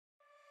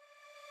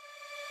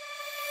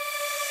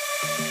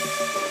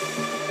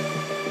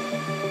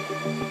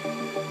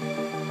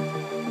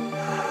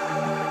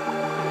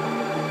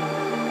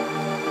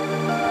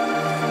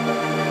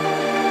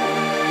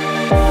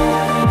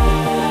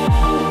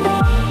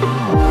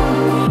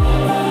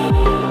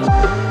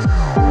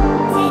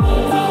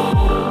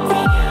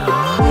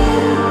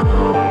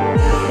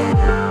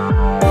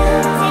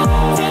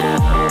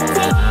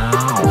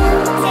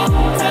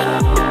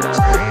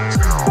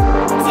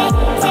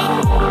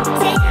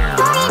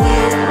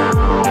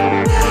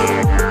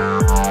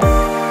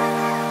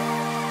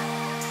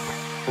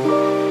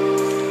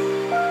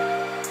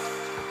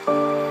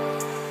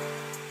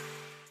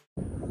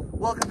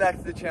Welcome back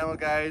to the channel,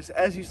 guys.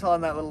 As you saw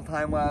in that little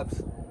time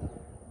lapse,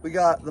 we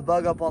got the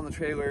bug up on the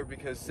trailer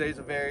because today's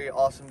a very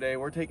awesome day.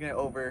 We're taking it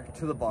over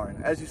to the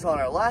barn. As you saw in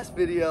our last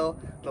video,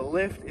 the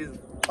lift is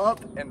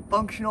up and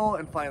functional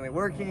and finally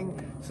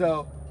working.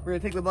 So we're gonna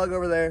take the bug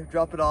over there,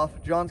 drop it off.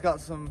 John's got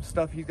some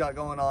stuff he's got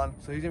going on,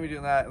 so he's gonna be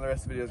doing that, and the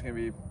rest of the video is gonna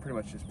be pretty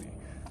much just me.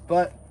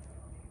 But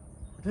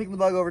we're taking the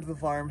bug over to the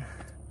farm.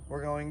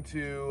 We're going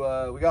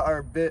to, we got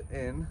our bit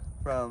in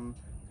from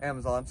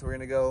Amazon, so we're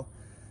gonna go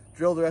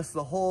drill the rest of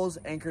the holes,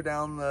 anchor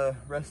down the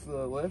rest of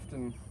the lift,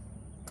 and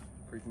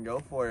freaking go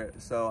for it.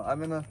 So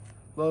I'm gonna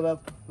load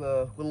up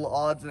the little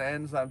odds and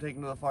ends that I'm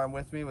taking to the farm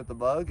with me with the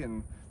bug,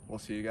 and we'll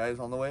see you guys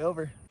on the way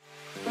over.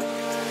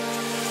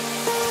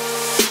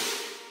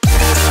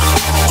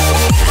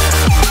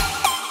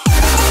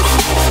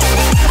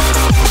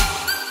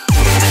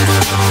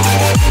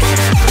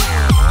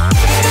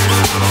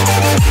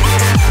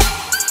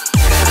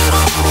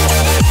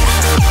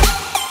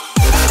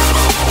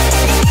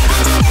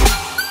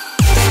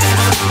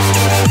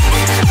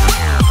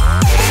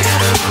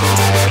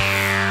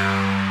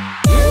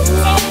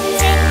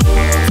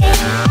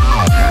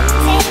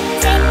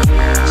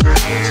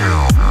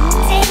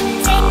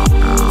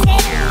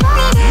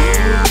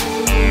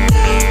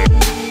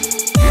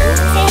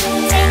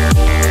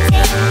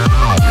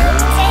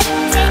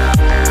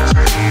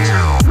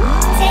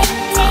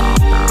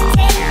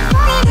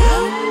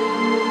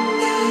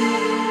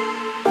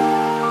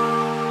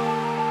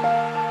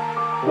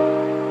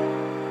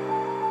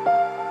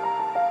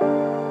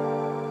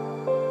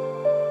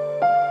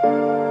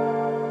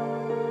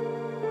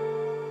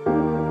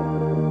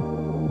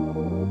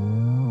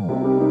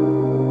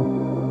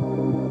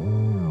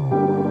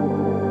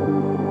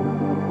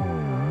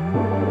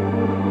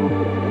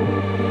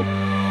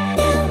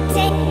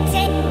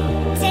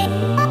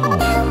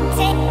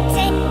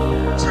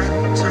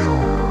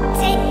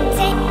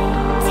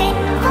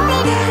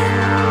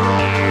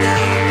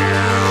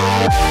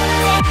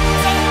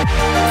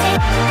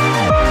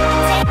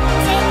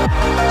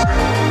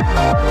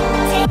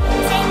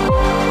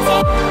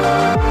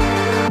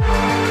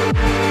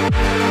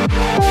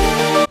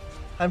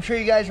 I'm sure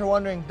you guys are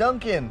wondering,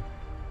 Duncan,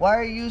 why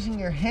are you using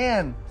your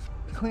hand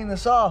to clean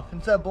this off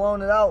instead of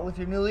blowing it out with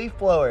your new leaf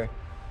blower?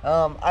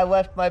 I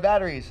left my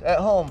batteries at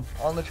home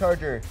on the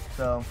charger,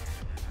 so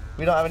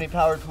we don't have any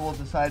power tools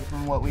aside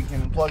from what we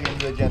can plug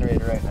into the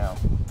generator right now.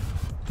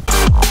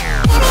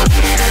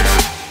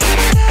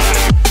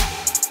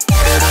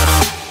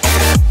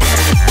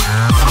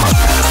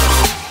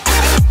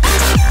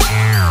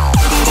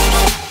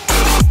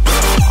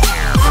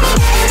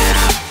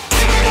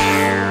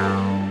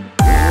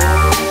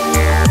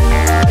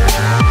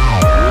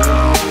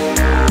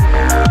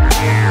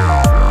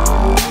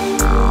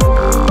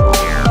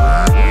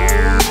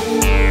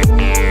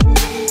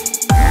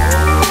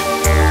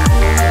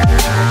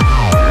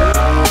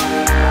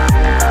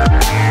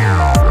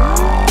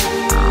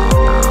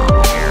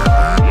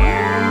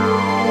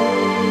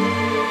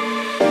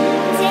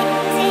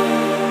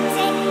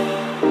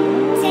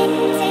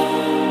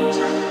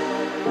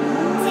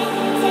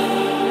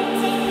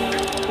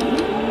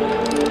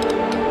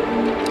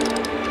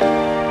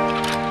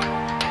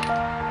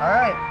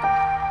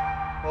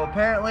 Well,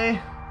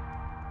 apparently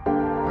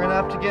we're gonna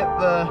have to get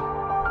the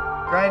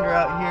grinder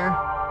out here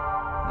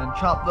and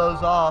chop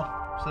those off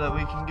so that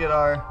we can get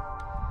our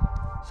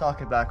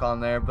socket back on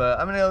there. But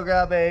I'm gonna go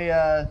grab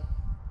a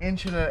 1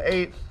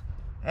 1/8"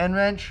 end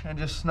wrench and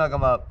just snug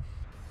them up.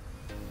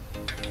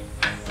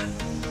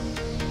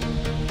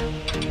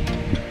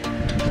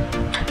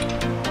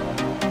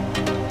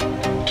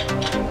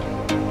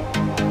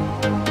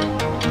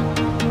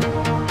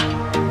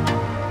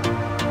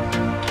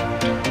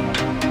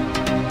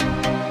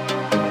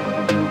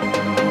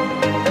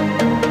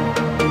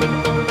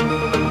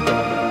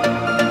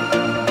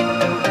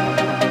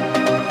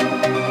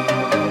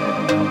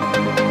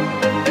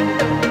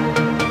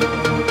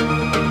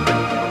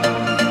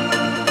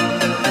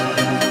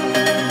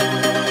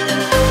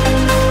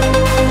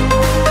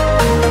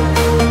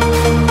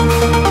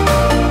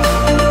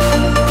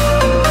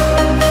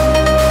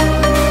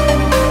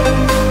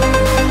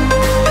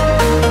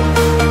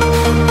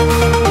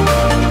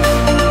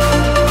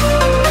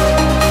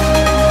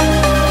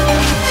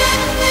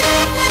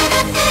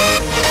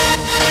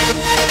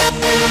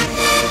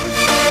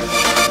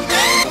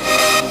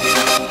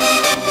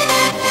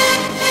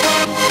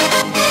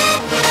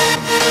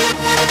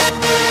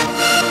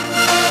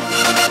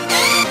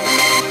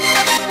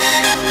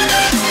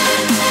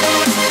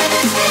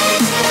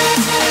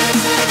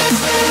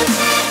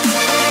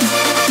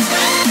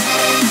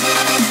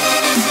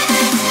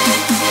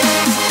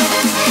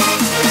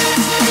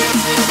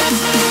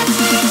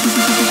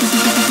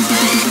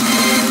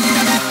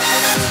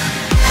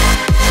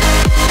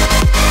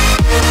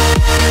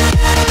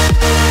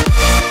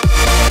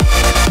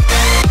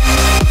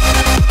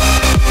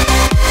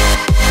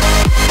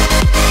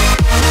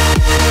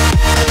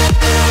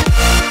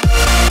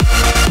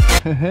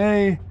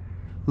 Hey,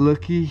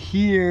 looky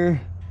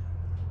here.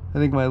 I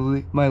think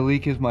my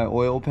leak is my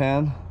oil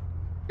pan.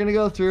 I'm gonna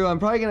go through. I'm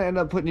probably gonna end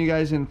up putting you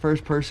guys in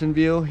first person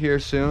view here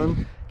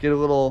soon. Get a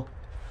little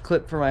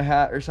clip for my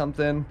hat or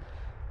something,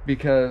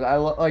 because I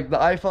like the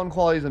iPhone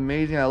quality is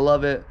amazing. I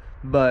love it,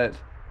 but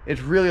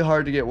it's really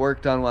hard to get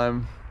work done when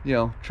I'm, you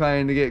know,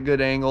 trying to get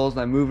good angles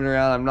and I'm moving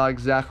around. I'm not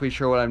exactly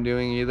sure what I'm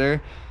doing either.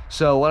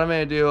 So what I'm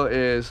gonna do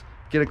is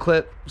get a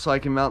clip so I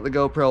can mount the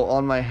GoPro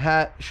on my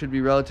hat. Should be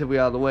relatively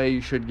out of the way.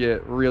 You should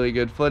get really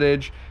good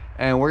footage.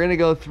 And we're gonna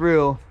go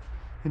through,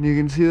 and you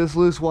can see this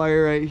loose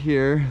wire right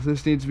here.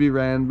 This needs to be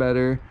ran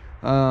better.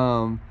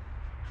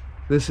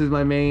 This is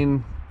my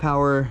main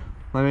power,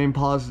 my main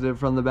positive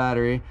from the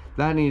battery.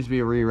 That needs to be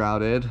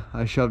rerouted.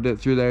 I shoved it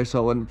through there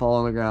so it wouldn't fall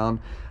on the ground.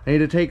 I need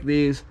to take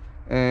these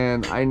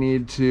and I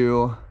need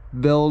to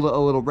build a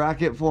little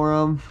bracket for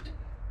them,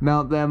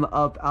 mount them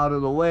up out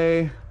of the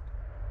way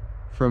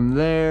from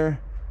there,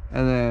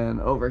 and then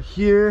over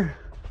here,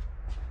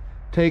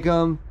 take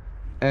them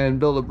and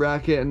build a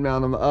bracket and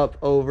mount them up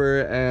over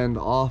and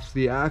off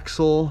the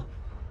axle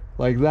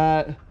like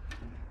that,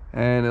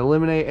 and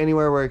eliminate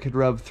anywhere where it could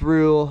rub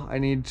through. I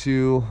need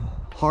to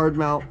hard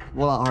mount,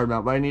 well, not hard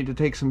mount, but I need to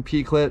take some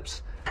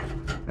P-clips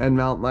and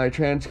mount my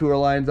transcooler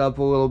lines up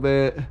a little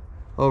bit.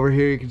 Over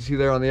here you can see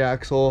there on the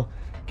axle,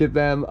 get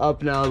them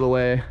up and out of the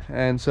way.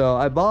 And so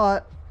I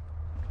bought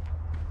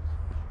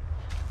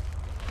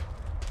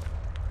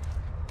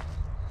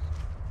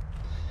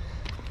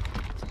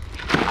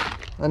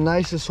a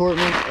nice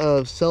assortment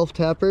of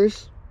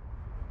self-tappers.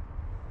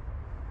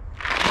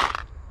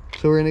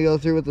 So we're gonna go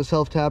through with the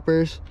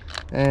self-tappers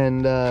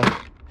and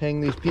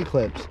hang these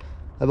P-clips.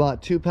 I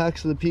bought 2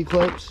 packs of the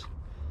P-clips.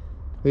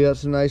 We got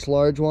some nice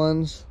large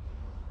ones,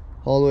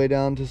 all the way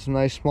down to some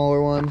nice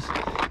smaller ones.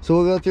 So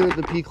we'll go through with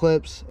the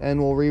P-clips and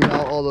we'll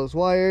reroute all those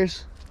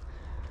wires.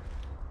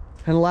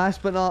 And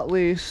last but not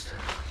least,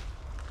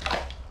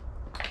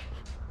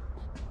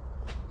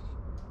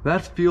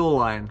 that's fuel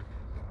line.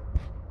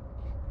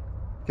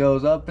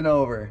 Goes up and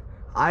over.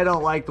 I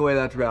don't like the way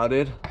that's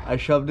routed. I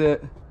shoved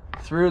it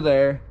through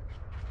there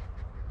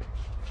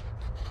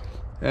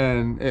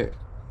and it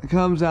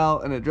comes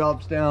out and it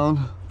drops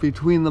down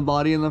between the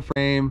body and the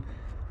frame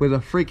with a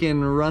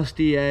freaking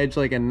rusty edge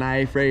like a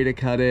knife ready to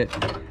cut it.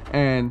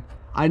 And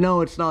I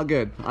know it's not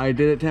good. I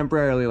did it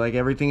temporarily like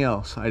everything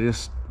else. I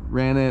just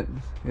ran it.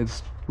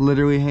 It's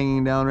literally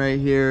hanging down right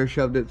here,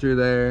 shoved it through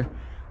there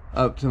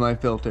up to my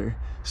filter.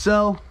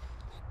 So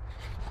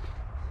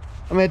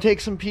I'm gonna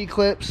take some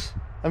P-clips.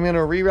 I'm gonna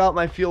reroute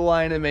my fuel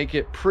line and make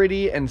it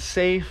pretty and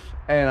safe,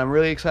 and I'm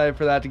really excited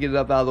for that, to get it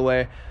up out of the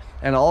way.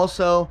 And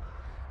also,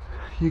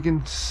 you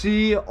can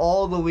see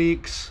all the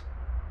leaks.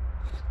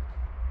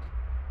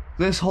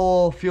 This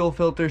whole fuel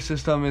filter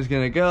system is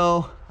gonna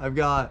go. I've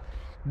got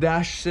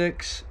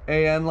 -6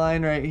 AN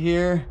line right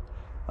here.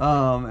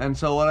 And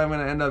so what I'm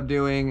gonna end up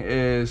doing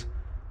is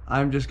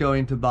I'm just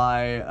going to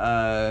buy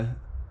a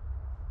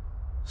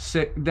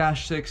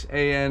 -6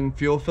 AN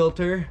fuel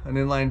filter, an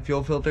inline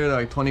fuel filter. They're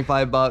like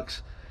 25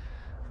 bucks.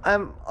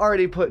 I'm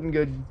already putting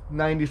good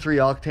 93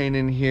 octane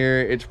in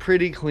here. It's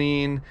pretty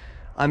clean.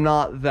 I'm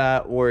not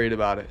that worried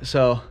about it.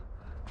 So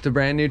it's a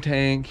brand new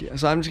tank.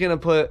 So I'm just gonna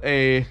put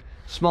a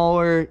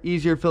smaller,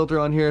 easier filter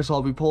on here. So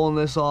I'll be pulling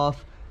this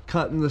off,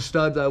 cutting the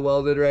studs I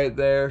welded right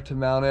there to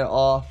mount it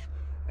off,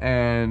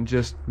 and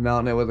just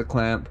mounting it with a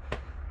clamp.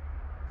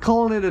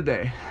 Calling it a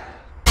day.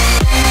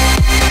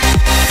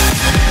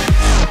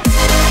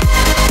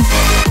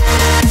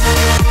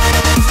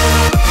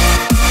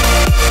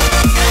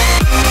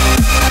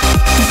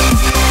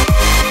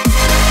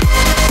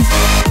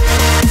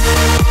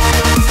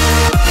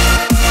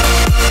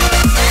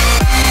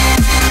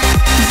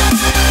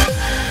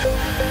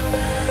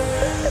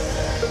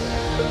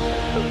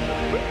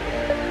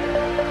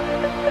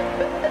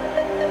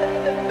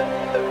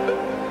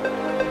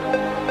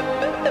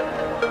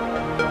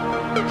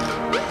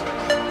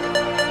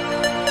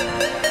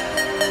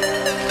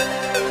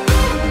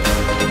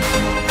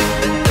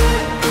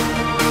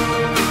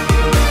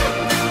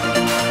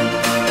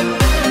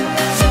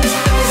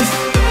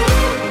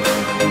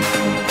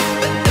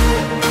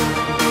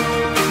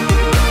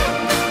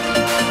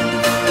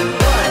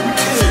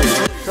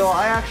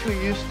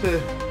 Used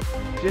to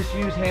just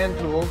use hand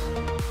tools.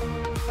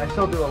 I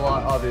still do a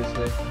lot,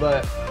 obviously,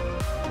 but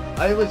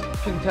I was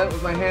content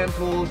with my hand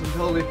tools and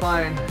totally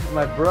fine.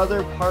 My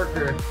brother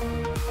Parker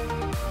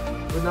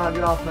would not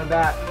get off my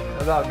back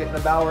about getting a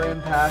Bauer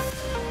impact,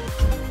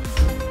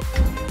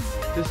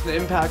 just an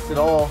impact at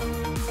all,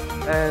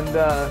 and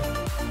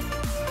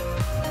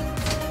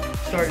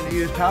starting to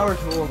use power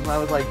tools. And I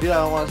was like, dude, I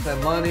don't want to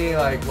spend money,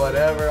 like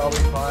whatever, I'll be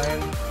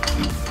fine.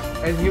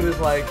 And he was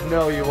like,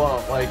 no, you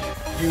won't. Like,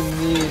 you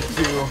need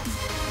to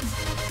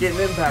get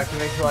an impact to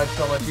make your life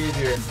so much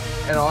easier.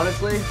 And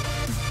honestly,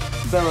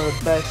 it's been one of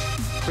the best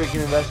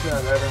freaking investment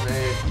I've ever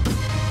made.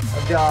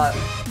 I've got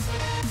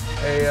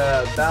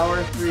a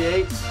Bauer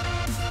 3/8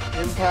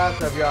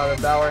 impact, I've got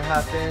a Bauer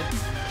 1/2 inch,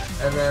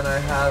 and then I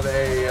have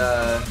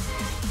a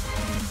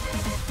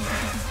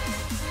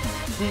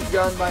heat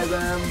gun by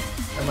them,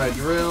 and my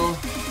drill.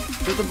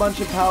 Just a bunch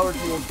of power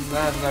tools from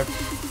that,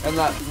 and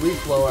that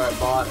leaf blower I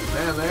bought, and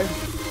man, they're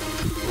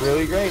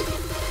really great.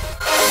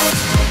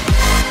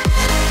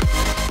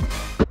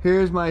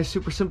 Here's my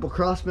super simple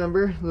cross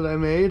member that I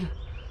made.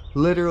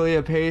 Literally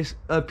a piece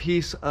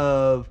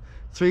of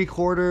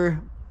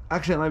 3/4,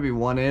 actually it might be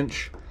 1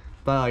 inch,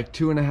 by like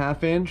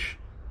 2.5 inch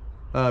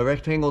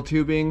rectangle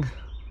tubing.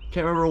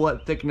 Can't remember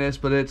what thickness,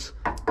 but it's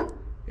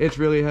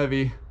really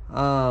heavy.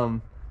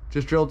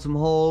 Just drilled some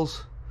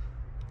holes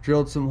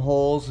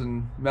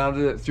and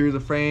mounted it through the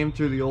frame,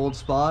 through the old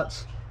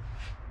spots.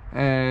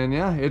 And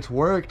yeah, it's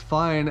worked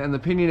fine, and the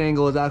pinion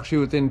angle is actually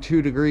within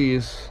 2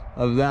 degrees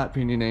of that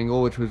pinion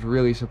angle, which was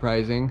really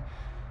surprising.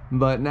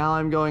 But now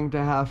I'm going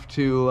to have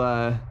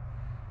to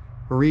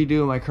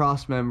redo my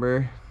cross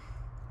member,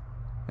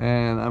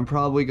 and I'm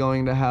probably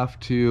going to have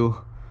to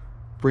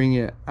bring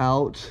it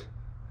out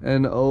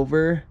and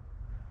over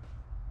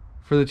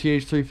for the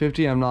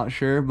TH350. I'm not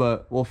sure,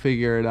 but we'll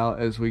figure it out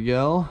as we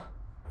go.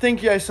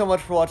 Thank you guys so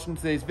much for watching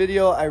today's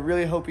video. I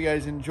really hope you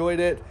guys enjoyed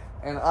it,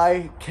 and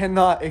I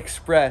cannot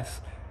express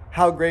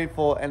how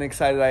grateful and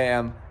excited I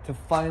am to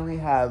finally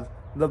have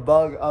the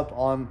Bug up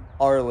on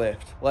our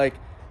lift. Like,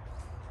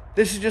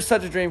 this is just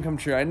such a dream come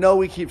true. I know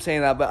we keep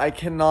saying that, but I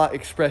cannot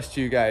express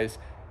to you guys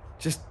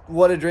just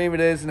what a dream it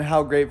is and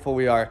how grateful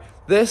we are.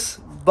 This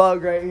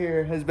Bug right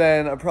here has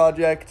been a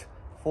project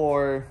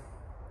for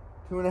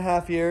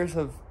 2.5 years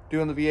of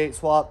doing the V8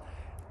 swap,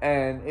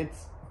 and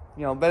it's,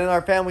 you know, been in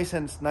our family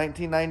since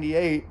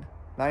 1998,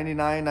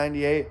 99,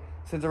 98,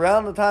 since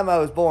around the time I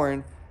was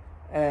born.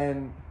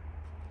 And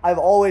I've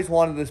always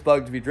wanted this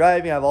Bug to be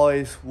driving. I've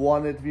always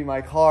wanted it to be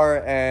my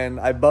car, and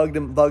I bugged,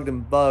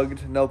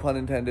 no pun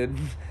intended,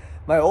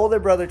 my older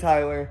brother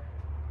Tyler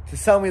to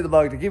sell me the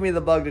Bug, to give me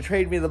the Bug, to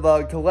trade me the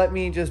Bug, to let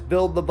me just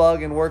build the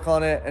Bug and work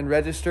on it and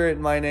register it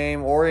in my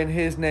name or in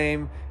his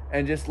name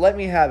and just let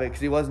me have it,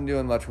 because he wasn't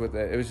doing much with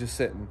it. It was just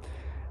sitting.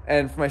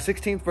 And for my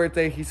 16th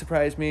birthday, he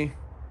surprised me,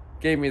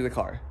 gave me the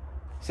car.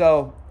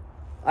 So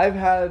I've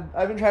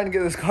been trying to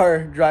get this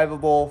car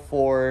drivable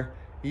for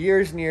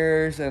years and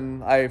years,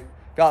 and I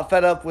got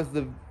fed up with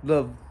the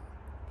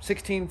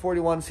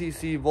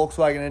 1641cc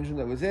Volkswagen engine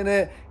that was in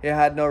it. It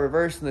had no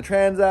reverse in the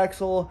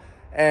transaxle,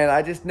 and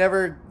I just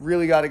never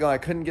really got it going. I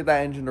couldn't get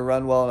that engine to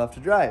run well enough to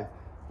drive.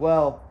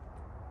 Well,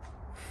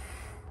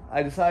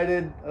 I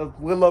decided a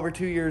little over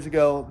 2 years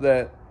ago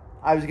that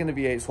I was going to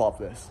V8 swap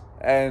this,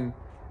 and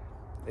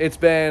it's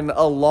been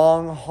a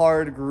long,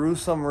 hard,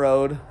 gruesome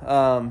road.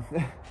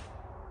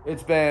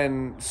 It's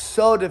been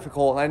so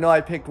difficult, and I know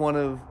I picked one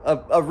of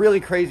a really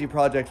crazy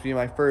project to be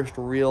my first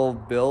real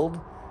build,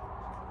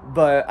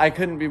 but I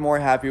couldn't be more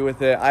happy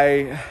with it.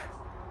 I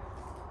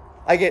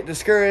get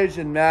discouraged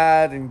and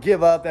mad and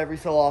give up every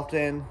so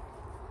often,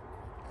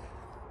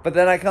 but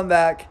then I come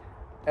back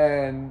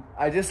and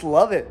I just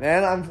love it,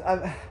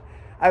 man.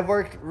 I've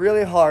worked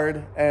really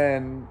hard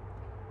and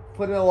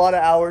put in a lot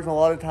of hours and a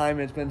lot of time.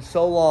 It's been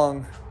so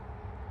long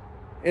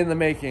in the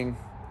making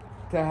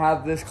to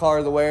have this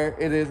car the way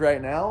it is right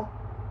now,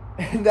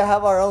 and to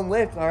have our own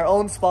lift, our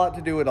own spot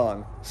to do it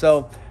on.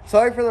 So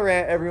sorry for the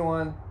rant,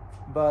 everyone,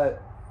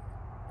 but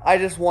I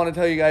just want to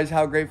tell you guys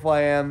how grateful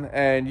I am,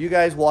 and you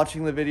guys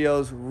watching the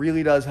videos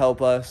really does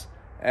help us,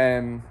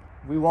 and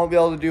we won't be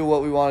able to do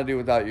what we want to do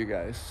without you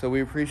guys. So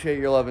we appreciate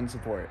your love and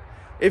support.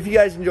 If you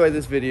guys enjoyed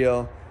this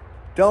video,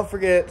 don't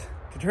forget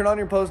to turn on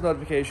your post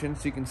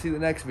notifications so you can see the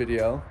next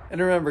video. And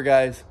remember,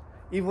 guys,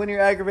 even when you're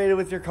aggravated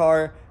with your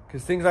car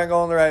because things aren't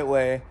going the right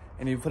way,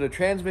 and you put a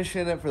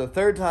transmission in it for the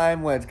 3rd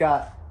time when it's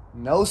got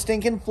no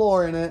stinking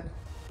floor in it,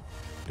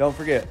 don't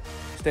forget,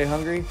 stay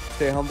hungry,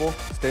 stay humble,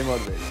 stay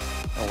motivated,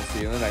 and we'll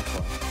see you in the next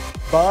one.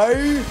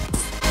 Bye!